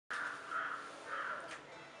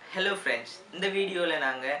Hello friends, இந்த வீடியோல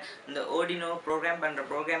நாங்க இந்த Arduino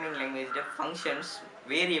programming language functions,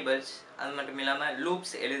 variables அது மட்டும் இல்லாம loops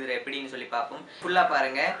எழுதுற எப்படின்னு சொல்லி பாப்போம். ஃபுல்லா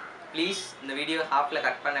பாருங்க. ப்ளீஸ் இந்த வீடியோ ஹாஃப்ல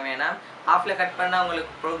கட் பண்ண வேணாம். ஹாஃப்ல கட் பண்ணா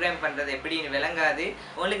உங்களுக்கு ப்ரோக்ராம் பண்றது எப்படின்னு விளங்காது.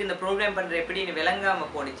 உங்களுக்கு இந்த ப்ரோக்ராம் பண்றது எப்படின்னு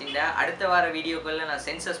விளங்காம போடிச்சிண்டா அடுத்த வார வீடியோக்குள்ள நான்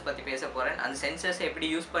சென்சர்ஸ் பத்தி பேச போறேன். அந்த சென்சர்ஸ் எப்படி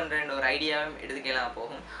யூஸ் பண்றேன்னு ஒரு ஐடியாவும் எடுத்துக்கலாம்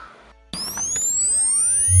போகும்.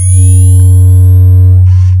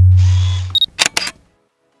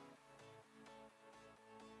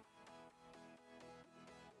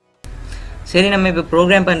 சரி, நம்ம இப்போ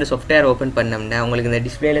ப்ரோக்ராம் பண்ணுற சாஃப்ட்வேர் ஓப்பன் பண்ணோம்னா உங்களுக்கு இந்த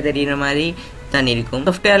டிஸ்பிளேல தெரியுற மாதிரி தான் இருக்கும்.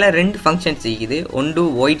 சாஃப்ட்வேரில் ரெண்டு ஃபங்க்ஷன்ஸ் இருக்குது. ஒன்று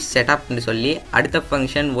void setupனு சொல்லி, அடுத்த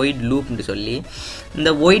ஃபங்க்ஷன் void loopனு சொல்லி.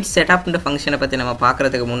 இந்த void setupன்ற ஃபங்க்ஷனை பற்றி நம்ம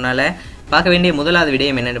பார்க்குறதுக்கு முன்னால் பார்க்க வேண்டிய முதலாவது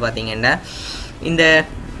விடயம் என்னென்னு பார்த்தீங்கன்னா,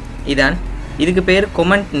 இதுக்கு பேர்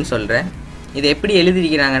கொமெண்ட்னு சொல்கிறேன். இது எப்படி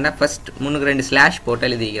எழுதிருக்கிறாங்கன்னா, ஃபர்ஸ்ட் முன்னுக்கு 2 ஸ்லாஷ் போட்டு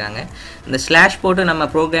எழுதிருக்கிறாங்க. இந்த ஸ்லாஷ் போட்டு நம்ம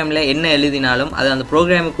ப்ரோக்ராமில் என்ன எழுதினாலும் அது அந்த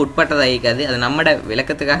ப்ரோக்ராமுக்கு உட்பட்டதாக இருக்காது. அது நம்மளோட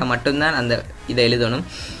விளக்கத்துக்காக மட்டும்தான் இதை எழுதணும்.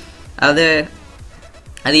 அது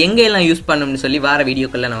எங்கெல்லாம் யூஸ் பண்ணணும்னு சொல்லி வார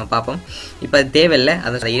வீடியோக்குள்ளே நம்ம பார்ப்போம். இப்போ அது தேவையில்லை,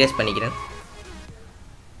 அதை இரேஸ் பண்ணிக்கிறேன்.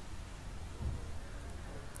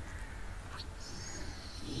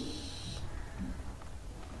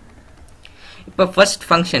 இப்போ ஃபர்ஸ்ட்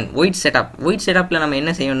ஃபங்க்ஷன் void செட்டப்பில் நம்ம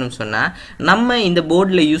என்ன செய்யணும்னு சொன்னால், நம்ம இந்த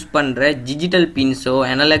போர்டில் யூஸ் பண்ணுற டிஜிட்டல் பின்ஸோ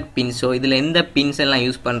அனலாக் பின்ஸோ இதில் எந்த பின்ஸ் எல்லாம்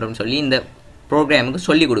யூஸ் பண்ணுறோம்னு சொல்லி இந்த ப்ரோக்ராமுக்கு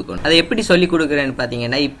சொல்லிக் கொடுக்கணும். அதை எப்படி சொல்லிக் கொடுக்குறேன்னு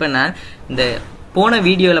பார்த்தீங்கன்னா, இப்போ நான் இந்த போன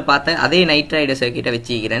வீடியோவில் பார்த்த அதே நைட்ரைடர் சர்க்கிட்டை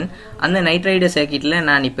வச்சுக்கிறேன். அந்த நைட்ரைடர் சர்க்கிட்டில்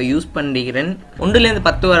நான் இப்போ யூஸ் பண்ணிக்கிறேன் 1லேருந்து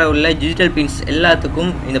 10 வரை உள்ள டிஜிட்டல் பின்ஸ்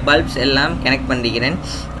எல்லாத்துக்கும் இந்த பல்ப்ஸ் எல்லாம் கனெக்ட் பண்ணிக்கிறேன்.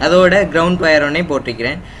 அதோட கிரவுண்ட் வயர் ஒன்றே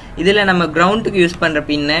போட்டிருக்கிறேன். இதில் நம்ம கிரவுண்டுக்கு யூஸ் பண்ணுற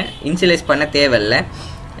பின்னை இன்சுலைஸ் பண்ண தேவையில்லை.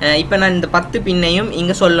 இப்போ நான் இந்த 10 பின்னையும்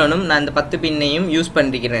இங்கே சொல்லணும், நான் இந்த 10 பின்னையும் யூஸ்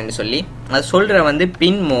பண்ணிக்கிறேன்னு சொல்லி. அது சொல்கிற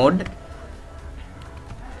பின் மோட்.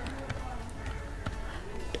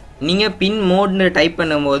 நீங்கள் பின் மோட்னு டைப்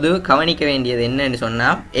பண்ணும்போது கவனிக்க வேண்டியது என்னன்னு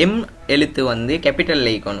சொன்னால், எம் எழுத்து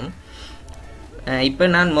கேபிட்டலில் இருக்கணும். இப்போ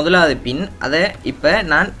நான் முதலாவது பின், அதை இப்போ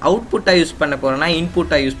நான் அவுட்புட்டாக யூஸ் பண்ண போகிறேன்னா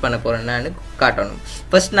இன்புட்டாக யூஸ் பண்ண போகிறேன்னான்னு காட்டணும்.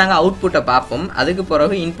 ஃபர்ஸ்ட் நாங்கள் அவுட்புட்டை பார்ப்போம். அதுக்கு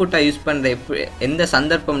பிறகு இன்புட்டாக யூஸ் பண்ணுற எந்த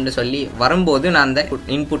சந்தர்ப்பம்னு சொல்லி வரும்போது நான் அந்த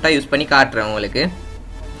இன்புட்டாக யூஸ் பண்ணி காட்டுறேன். உங்களுக்கு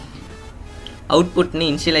அவுட்புட்னு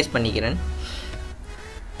இனிஷியலைஸ் பண்ணிக்கிறேன்.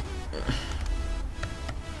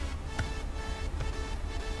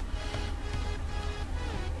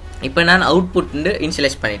 இப்போ நான் அவுட்புட்னு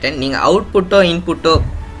இனிஷியலைஸ் பண்ணிட்டேன். நீங்கள் அவுட்புட்டோ இன்புட்டோ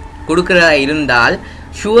கொடுக்குறதா இருந்தால்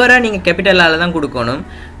ஷுவராக நீங்கள் கேபிட்டலால் தான் கொடுக்கணும்.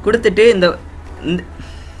 கொடுத்துட்டு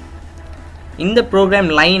இந்த ப்ரோக்ராம்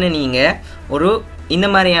லைனை நீங்கள் இந்த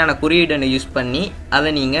மாதிரியான குறியீடை யூஸ் பண்ணி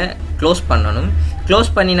அதை நீங்கள் க்ளோஸ் பண்ணணும்.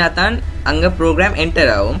 க்ளோஸ் பண்ணினா தான் அங்கே ப்ரோக்ராம்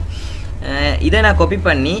என்டர் ஆகும். இதை நான் காப்பி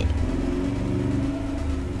பண்ணி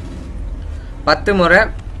 10 முறை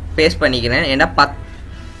பேஸ்ட் பண்ணிக்கிறேன்.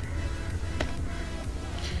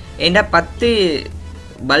 ஏண்டா 10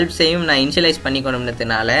 பல்ப்ஸையும் நான் இனிஷியலைஸ்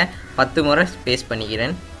பண்ணிக்கணும்னதுனால 10 முறை பேஸ்ட்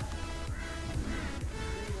பண்ணிக்கிறேன்.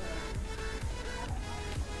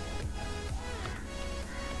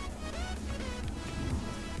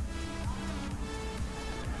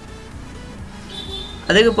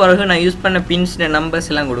 அதுக்கு பிறகு நான் யூஸ் பண்ண பின்ஸ்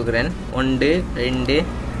நம்பர்ஸ் எல்லாம் கொடுக்குறேன். 1 2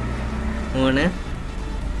 3.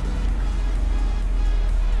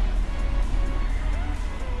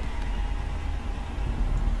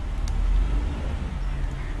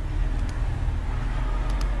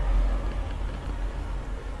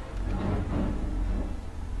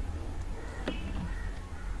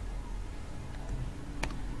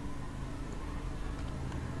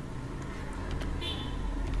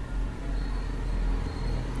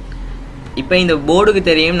 இப்போ இந்த போர்டுக்கு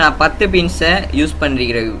தெரியும் நான் 10 பின்ஸை யூஸ்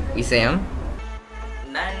பண்ணிருக்கிற விஷயம்.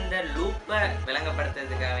 நான் இந்த லூப்பை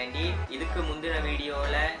விளங்கப்படுத்துறதுக்காக வேண்டி இதுக்கு முந்தின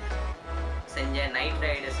வீடியோவில் செஞ்ச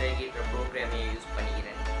நைட்ரைடர் சர்க்கிட் ப்ரோக்ராமையை யூஸ்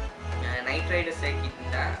பண்ணிக்கிறேன். நைட்ரைடர்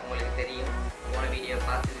சர்க்கிட்னா உங்களுக்கு தெரியும், போன வீடியோ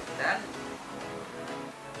பார்த்துருந்தா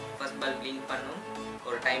ஃபர்ஸ்ட் பல்ப் பிளிங்க் பண்ணும்,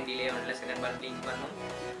 ஒரு டைம் டிலே ஒன்றில் செகண்ட் பல்ப் பிளிங்க் பண்ணும்,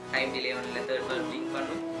 டைம் டிலே ஒன்றில் தேர்ட் பல்ப் பிளிங்க்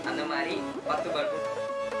பண்ணும். அந்த மாதிரி 10 பல்பு,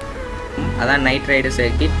 அதான் நைட்ரைடர்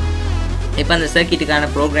சர்க்கிட். இப்போ அந்த சர்க்கிட்டுக்கான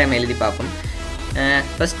ப்ரோக்ராம் எழுதி பார்ப்போம்.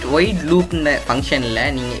 ஃபர்ஸ்ட் void loopன்ற ஃபங்க்ஷனில்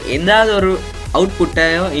நீங்கள் எதாவது ஒரு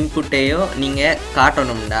அவுட்புட்டையோ இன்புட்டையோ நீங்கள்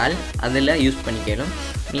காட்டணும்னால் அதில் யூஸ் பண்ணிக்கணும்.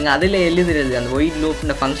 நீங்கள் அதில் எழுதுறது, அந்த void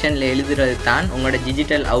loopன்ற ஃபங்க்ஷனில் எழுதுறது தான் உங்களோட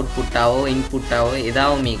டிஜிட்டல் அவுட்புட்டாவோ இன்புட்டாவோ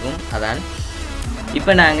எதாவது மீகும். அதான்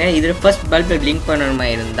இப்போ நாங்கள் இதில் ஃபர்ஸ்ட் பல்பை பிளிங்க் பண்ணணுமா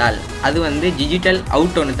இருந்தால் அது டிஜிட்டல்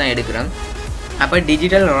அவுட் ஒன்று தான் எடுக்கிறோம். அப்போ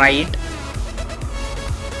டிஜிட்டல் ரைட்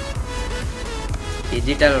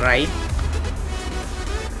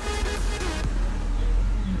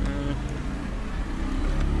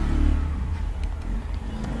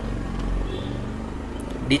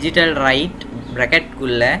டிஜிட்டல் ரைட்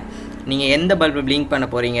ப்ராக்கெட்குள்ளே நீங்கள் எந்த பல்பை பிளிங்க் பண்ண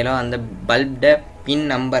போகிறீங்களோ அந்த பல்போட பின்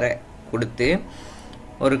நம்பரை கொடுத்து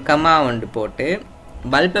ஒரு கமா ஒன்று போட்டு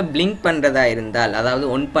பல்பை பிளிங்க் பண்ணுறதா இருந்தால், அதாவது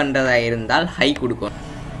ஒன் பண்ணுறதா இருந்தால் ஹை கொடுக்கணும்,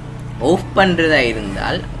 ஆஃப் பண்ணுறதா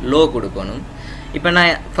இருந்தால் லோ கொடுக்கணும். இப்போ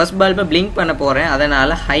நான் ஃபஸ்ட் பல்பை பிளிங்க் பண்ண போகிறேன்,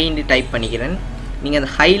 அதனால் ஹைன்னு டைப் பண்ணிக்கிறேன். நீங்கள்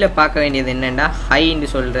அந்த ஹையில் பார்க்க வேண்டியது என்னென்னா, ஹைன்னு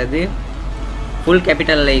சொல்கிறது ஃபுல்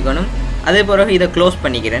கேபிட்டலில் இருக்கணும். அதே பிறகு இதை க்ளோஸ்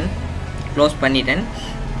பண்ணிக்கிறேன். க்ளோஸ் பண்ணிட்டேன்.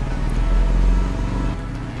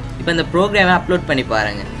 இப்போ இந்த ப்ரோக்ராமை அப்லோட் பண்ணி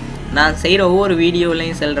பாருங்கள். நான் செய்கிற ஒவ்வொரு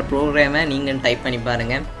வீடியோலையும் செல்கிற ப்ரோக்ராமை நீங்கள் டைப் பண்ணி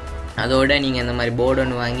பாருங்கள். அதோடு நீங்கள் இந்த மாதிரி போர்டு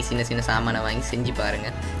ஒன்று வாங்கி சின்ன சின்ன சாமானை வாங்கி செஞ்சு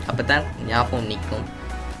பாருங்கள். அப்போ தான் ஞாபகம் நிற்கும்.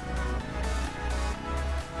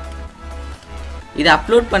 இதை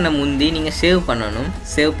அப்லோட் பண்ண முந்தி நீங்கள் சேவ் பண்ணணும்.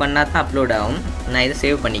 சேவ் பண்ணால் தான் அப்லோட் ஆகும். நான் இதை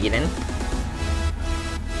சேவ் பண்ணிக்கிறேன்.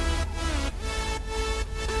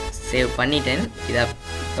 சேவ் பண்ணிட்டேன். இதை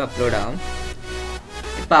இப்போ அப்லோட் ஆகும்.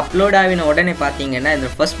 இப்போ அப்லோட் ஆகின உடனே பார்த்தீங்கன்னா இந்த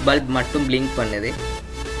ஃபர்ஸ்ட் பல்ப் மட்டும் பிளிங்க் பண்ணுது.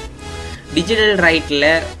 டிஜிட்டல்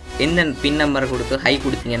ரைட்டில் எந்த பின் நம்பரை கொடுத்து ஹை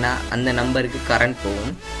கொடுத்தீங்கன்னா அந்த நம்பருக்கு கரண்ட்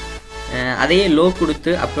போகும். அதையே லோ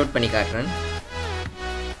கொடுத்து அப்லோட் பண்ணி காட்டுறேன்.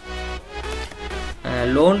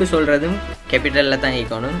 லோன்னு சொல்கிறதும் கேபிட்டலில் தான்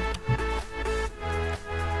இருக்கணும்.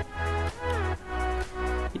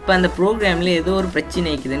 இப்போ அந்த ப்ரோக்ராமில் ஏதோ ஒரு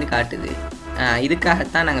பிரச்சனை இருக்குதுன்னு காட்டுது.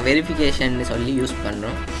 இதுக்காகத்தான் நாங்கள் வெரிஃபிகேஷன் சொல்லி யூஸ்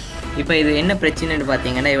பண்ணுறோம். இப்போ இது என்ன பிரச்சனைன்னு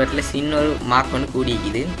பார்த்தீங்கன்னா, இவற்றில் சின்ன ஒரு மார்க் ஒன்று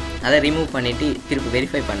கூடிக்குது. அதை ரிமூவ் பண்ணிவிட்டு திருப்பி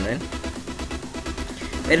வெரிஃபை பண்ணுறேன்.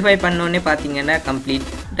 வெரிஃபை பண்ணோடனே பார்த்தீங்கன்னா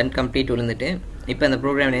கம்ப்ளீட் விழுந்துட்டு இப்போ அந்த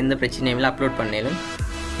ப்ரோக்ராமில் எந்த பிரச்சனையும் இல்லை, அப்லோட் பண்ணலும்.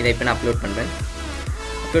 இதை இப்போ நான் அப்லோட் பண்ணுறேன்.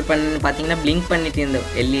 அப்லோட் பண்ணு பார்த்தீங்கன்னா பிளிங்க் பண்ணிவிட்டு இந்த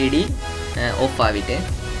எல்இடி ஆஃப் ஆகிட்டு.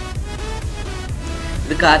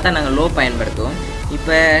 இதுக்காகத்தான் நாங்கள் லோ பயன்படுத்துவோம்.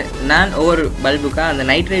 இப்போ நான் ஒவ்வொரு பல்புக்காக அந்த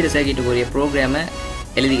நைட்ரைடு சர்க்கிட்டுக்குரிய ப்ரோக்ராமை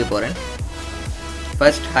எழுதிக்க போகிறேன்.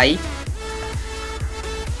 First high.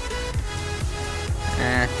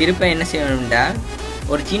 திருப்ப என்ன செய்யணும்டா,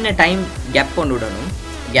 ஒரு சின்ன டைம் கேப் கொண்டு விடணும்.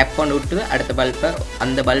 கேப் கொண்டு விட்டு அடுத்த பல்பை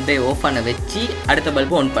அந்த பல்பை ஆஃப் பண்ண வச்சு அடுத்த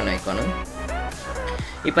பல்பை ஆன் பண்ண வைக்கணும்.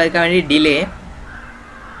 இப்போ அதுக்காக வேண்டி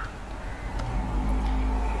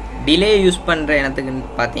டிலே யூஸ் பண்ணுற இடத்துக்கு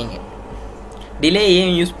பார்த்தீங்க. டிலே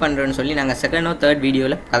ஏன் யூஸ் பண்ணுறோன்னு சொல்லி நாங்கள் செகண்டோ தேர்ட்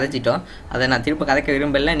வீடியோவில் கதைச்சிட்டோம். அதை நான் திரும்ப கதைக்க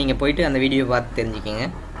விரும்பலை. நீங்கள் போயிட்டு அந்த வீடியோ பார்த்து தெரிஞ்சுக்கிங்க.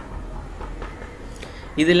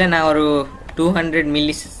 இதில் நான் ஒரு 200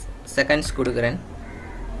 மில்லி செகண்ட்ஸ் கொடுக்குறேன்.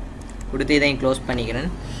 கொடுத்து இதையும் க்ளோஸ் பண்ணிக்கிறேன்.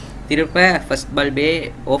 திருப்ப ஃபஸ்ட் பல்பே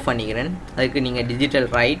ஆஃப் பண்ணிக்கிறேன். அதுக்கு நீங்கள் டிஜிட்டல்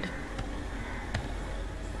ரைட்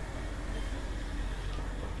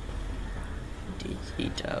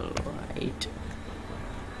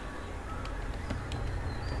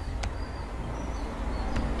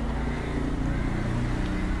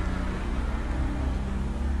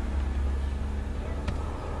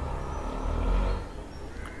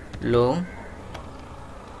லோ.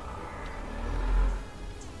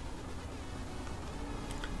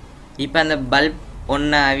 இப்போ அந்த பல்ப்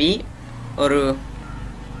ஒன்றாவி ஒரு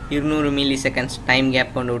 200 மில்லி செகண்ட்ஸ் டைம்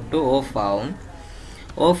கேப் கொண்டு விட்டு ஆஃப் ஆகும்.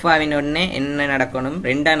 ஆஃப் ஆகின உடனே என்ன நடக்கணும்,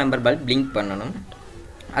 2ஆம் நம்பர் பல்ப் பிளிங்க் பண்ணணும்.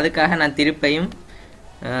 அதுக்காக நான் திருப்பையும்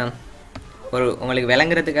ஒரு உங்களுக்கு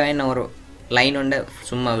விளங்குறதுக்காக நான் ஒரு லைன் ஒன்றை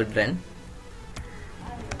சும்மா விடுறேன்.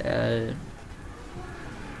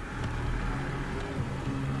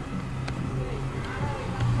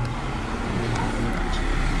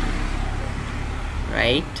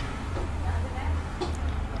 ரைட்.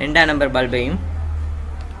 2ஆம் நம்பர் பல்பையும்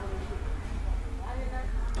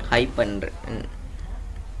ஹை பண்ணுறேன்.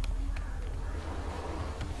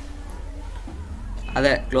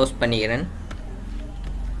 அதை க்ளோஸ் பண்ணிக்கிறேன்.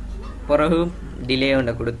 பிறகு டிலே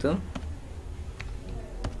ஒன்றை கொடுத்து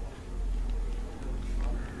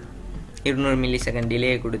 200 மில்லி செகண்ட்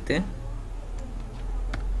டிலே கொடுத்து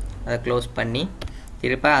அதை க்ளோஸ் பண்ணி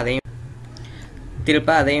திருப்ப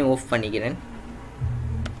அதையும் ஆஃப் பண்ணிக்கிறேன்.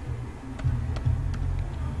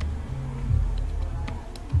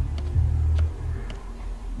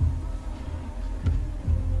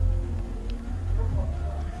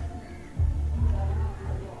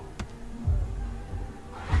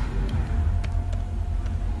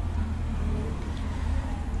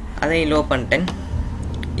 அதையும் லோ பண்ணிட்டேன்.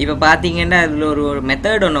 இப்போ பார்த்தீங்கன்னா அதில் ஒரு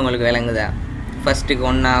மெத்தட் ஒன்று உங்களுக்கு விளங்குதா. ஃபஸ்ட்டுக்கு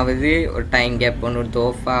 1 ஆகுது, ஒரு டைம் கேப் கொண்டு விட்டு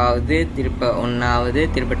ஆஃப் ஆகுது, திருப்ப 1 ஆகுது,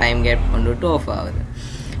 திருப்ப டைம் கேப் கொண்டு விட்டு ஆஃப் ஆகுது.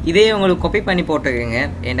 இதே உங்களுக்கு காப்பி பண்ணி போட்டுக்கோங்க.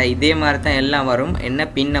 ஏன்னா இதே மாதிரி தான் எல்லாம் வரும். என்ன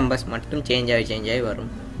பின் நம்பர்ஸ் மட்டும் சேஞ்ச் ஆகி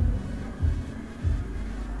வரும்.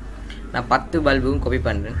 நான் 10 பல்பும் காப்பி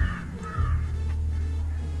பண்ணுறேன்.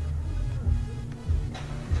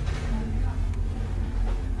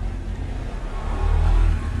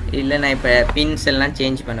 இல்லை நான் இப்போ பின்ஸ் எல்லாம்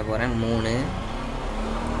சேஞ்ச் பண்ண போகிறேன். 3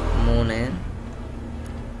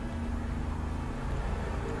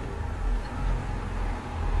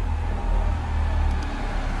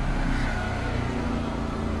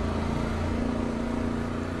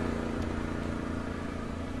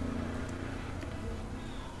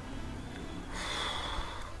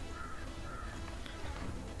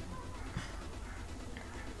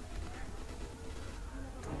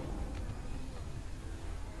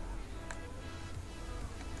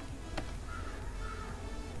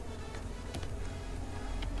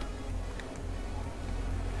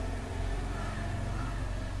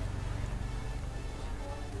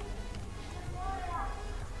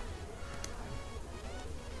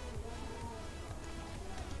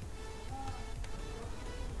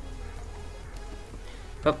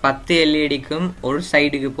 இப்போ 10 எல்இடிக்கும் ஒரு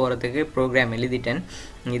சைடுக்கு போகிறதுக்கு ப்ரோக்ராம் எழுதிட்டேன்.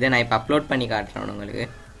 இதை நான் இப்போ அப்லோட் பண்ணி காட்டுறேன் உங்களுக்கு.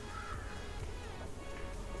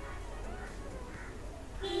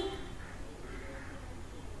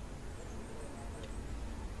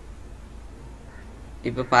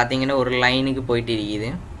 இப்போ பார்த்தீங்கன்னா ஒரு லைனுக்கு போயிட்டு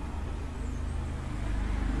இருக்குது.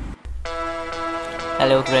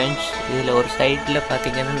 ஹலோ ஃப்ரெண்ட்ஸ், இதில் ஒரு சைட்டில்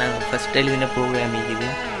பார்த்தீங்கன்னா நாங்கள் ஃபஸ்ட் எழுதின ப்ரோக்ராம் இருக்குது,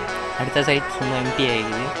 அடுத்த சைட் சும்மா எம்டி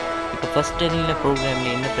ஆகிடுது. இப்போ ஃபஸ்ட் எழுதின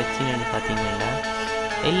ப்ரோக்ராமில் என்ன பிரச்சனைன்னு பார்த்தீங்கன்னா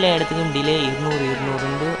எல்லா இடத்துக்கும் டிலே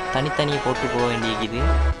 200 தனித்தனியாக போட்டு போக வேண்டியிருக்குது.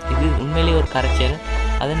 இது உண்மையிலேயே ஒரு கரைச்சல்.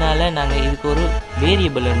 அதனால் நாங்கள் இதுக்கு ஒரு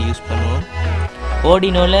வேரியபிள் ஒன்று யூஸ் பண்ணுவோம்.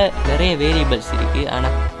 ஆர்டுயினோவில் நிறைய வேரியபிள்ஸ் இருக்குது,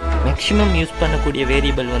 ஆனால் மேக்ஸிமம் யூஸ் பண்ணக்கூடிய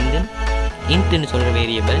வேரியபிள் வந்து இன்ட்னு சொல்கிற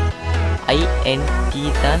வேரியபிள். INT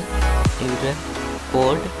தான் இதில்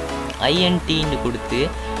கோட். INTன்னு கொடுத்து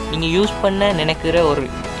நீங்கள் யூஸ் பண்ண நினைக்கிற ஒரு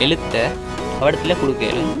எழுத்தை அவடத்தில்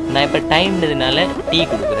கொடுக்கலும். நான் இப்போ டைம்ன்றதுனால T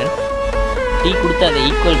கொடுக்குறேன். T கொடுத்து அதை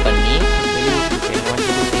ஈக்குவல் பண்ணி வெளியே கொடுக்குறேன்.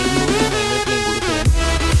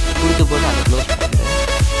 கொடுத்து போட்டு அதை க்ளோஸ் பண்ணுறேன்.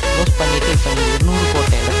 க்ளோஸ் பண்ணிவிட்டு இப்போ 200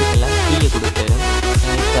 போட்ட இடத்துக்கெல்லாம் டீயை கொடுக்குறேன்.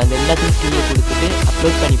 இப்போ அந்த எல்லாத்தையும் டீயை கொடுத்துட்டு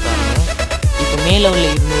அப்லோட் பண்ணி பாருங்கள். இப்போ மேலே உள்ள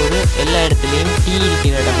 200 எல்லா இடத்துலையும் டீ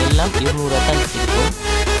இருக்கிற இடம் எல்லாம் 200 தான் இருக்கும்.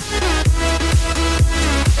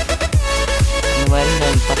 இந்த மாதிரி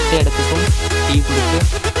நான் 10 இடத்துக்கும் டீ கொடுத்து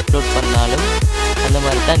அப்லோட் பண்ணாலும் அந்த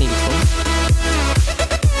மாதிரி தான் இருக்கும்.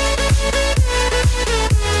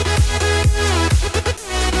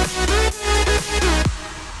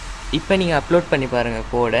 இப்போ நீங்கள் அப்லோட் பண்ணி பாருங்கள்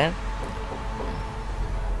கோடை.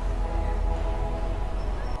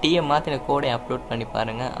 டீயை மாற்றின கோடை அப்லோட் பண்ணி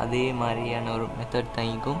பாருங்கள். அதே மாதிரியான ஒரு மெத்தட்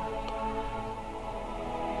தாங்கிக்கும்.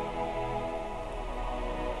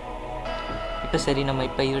 இப்போ சரி, நம்ம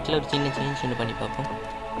இப்போ இவற்றில் ஒரு சின்ன சேஞ்ச் ஒன்று பண்ணி பார்ப்போம்.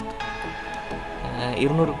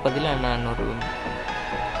 200க்கு பதிலாக நான் ஒரு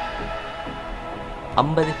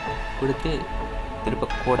 50 கொடுத்து திரும்ப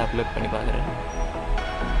கோடை அப்லோட் பண்ணி பார்க்குறேன்.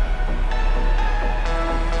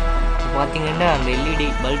 பார்த்தீங்கன்னா அந்த எல்இடி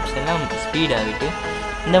பல்ப்ஸ் எல்லாம் ஸ்பீட் ஆகிட்டு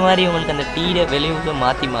இந்த மாதிரி உங்களுக்கு அந்த டீயை வெளியூக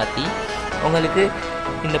மாற்றி உங்களுக்கு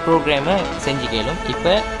இந்த ப்ரோக்ராமை செஞ்சு கேளும்.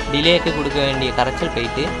 இப்போ டிலேக்கு கொடுக்க வேண்டிய கரைச்சல்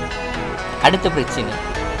போயிட்டு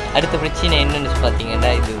அடுத்த பிரச்சனை என்னென்னு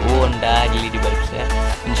பார்த்தீங்கன்னா இது ஓண்டா எல்இடி பல்ப்ஸை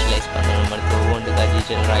இனிஷியலைஸ் பண்ணணும். அடுத்து ஓண்டுக்கு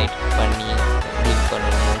டிஜிட்டல் ரைட் பண்ணி ரீட்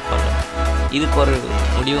பண்ணணும், மூவ் பண்ணணும். இதுக்கு ஒரு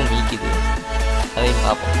முடிவும் நீக்குது, அதையும்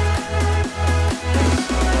பார்ப்போம்.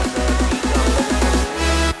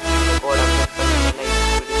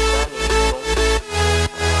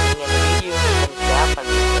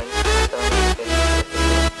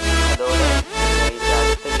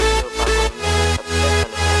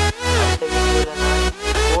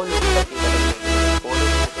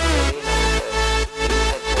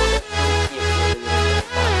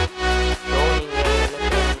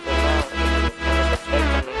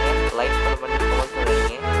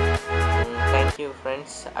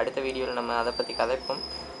 அடுத்த வீடியோவில் நம்ம அதை பற்றி கதைப்போம்.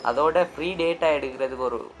 அதோட ஃப்ரீ டேட்டா எடுக்கிறதுக்கு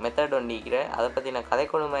ஒரு மெத்தட் ஒன்றிக்கிறேன். அதை பற்றி நான்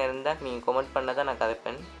கதைக்கணுமா இருந்தால் நீங்கள் கமெண்ட் பண்ண தான் நான்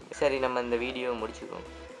கதைப்பேன். சரி, நம்ம இந்த வீடியோவை முடிச்சுக்குவோம்.